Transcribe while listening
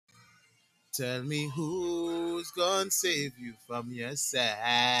Tell me who's gonna save you from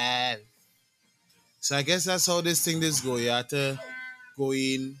yourself. So I guess that's how this thing this go. You have to go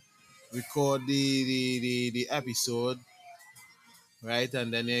in, record the episode, right?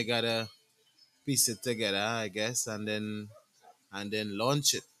 And then you gotta piece it together, I guess, and then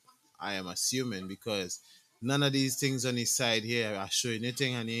launch it. I am assuming because none of these things on his side here are showing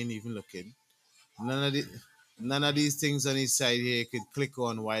anything and he ain't even looking. None of the none of these things on his side here you could click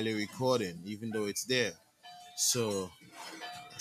on while you're recording, even though it's there. So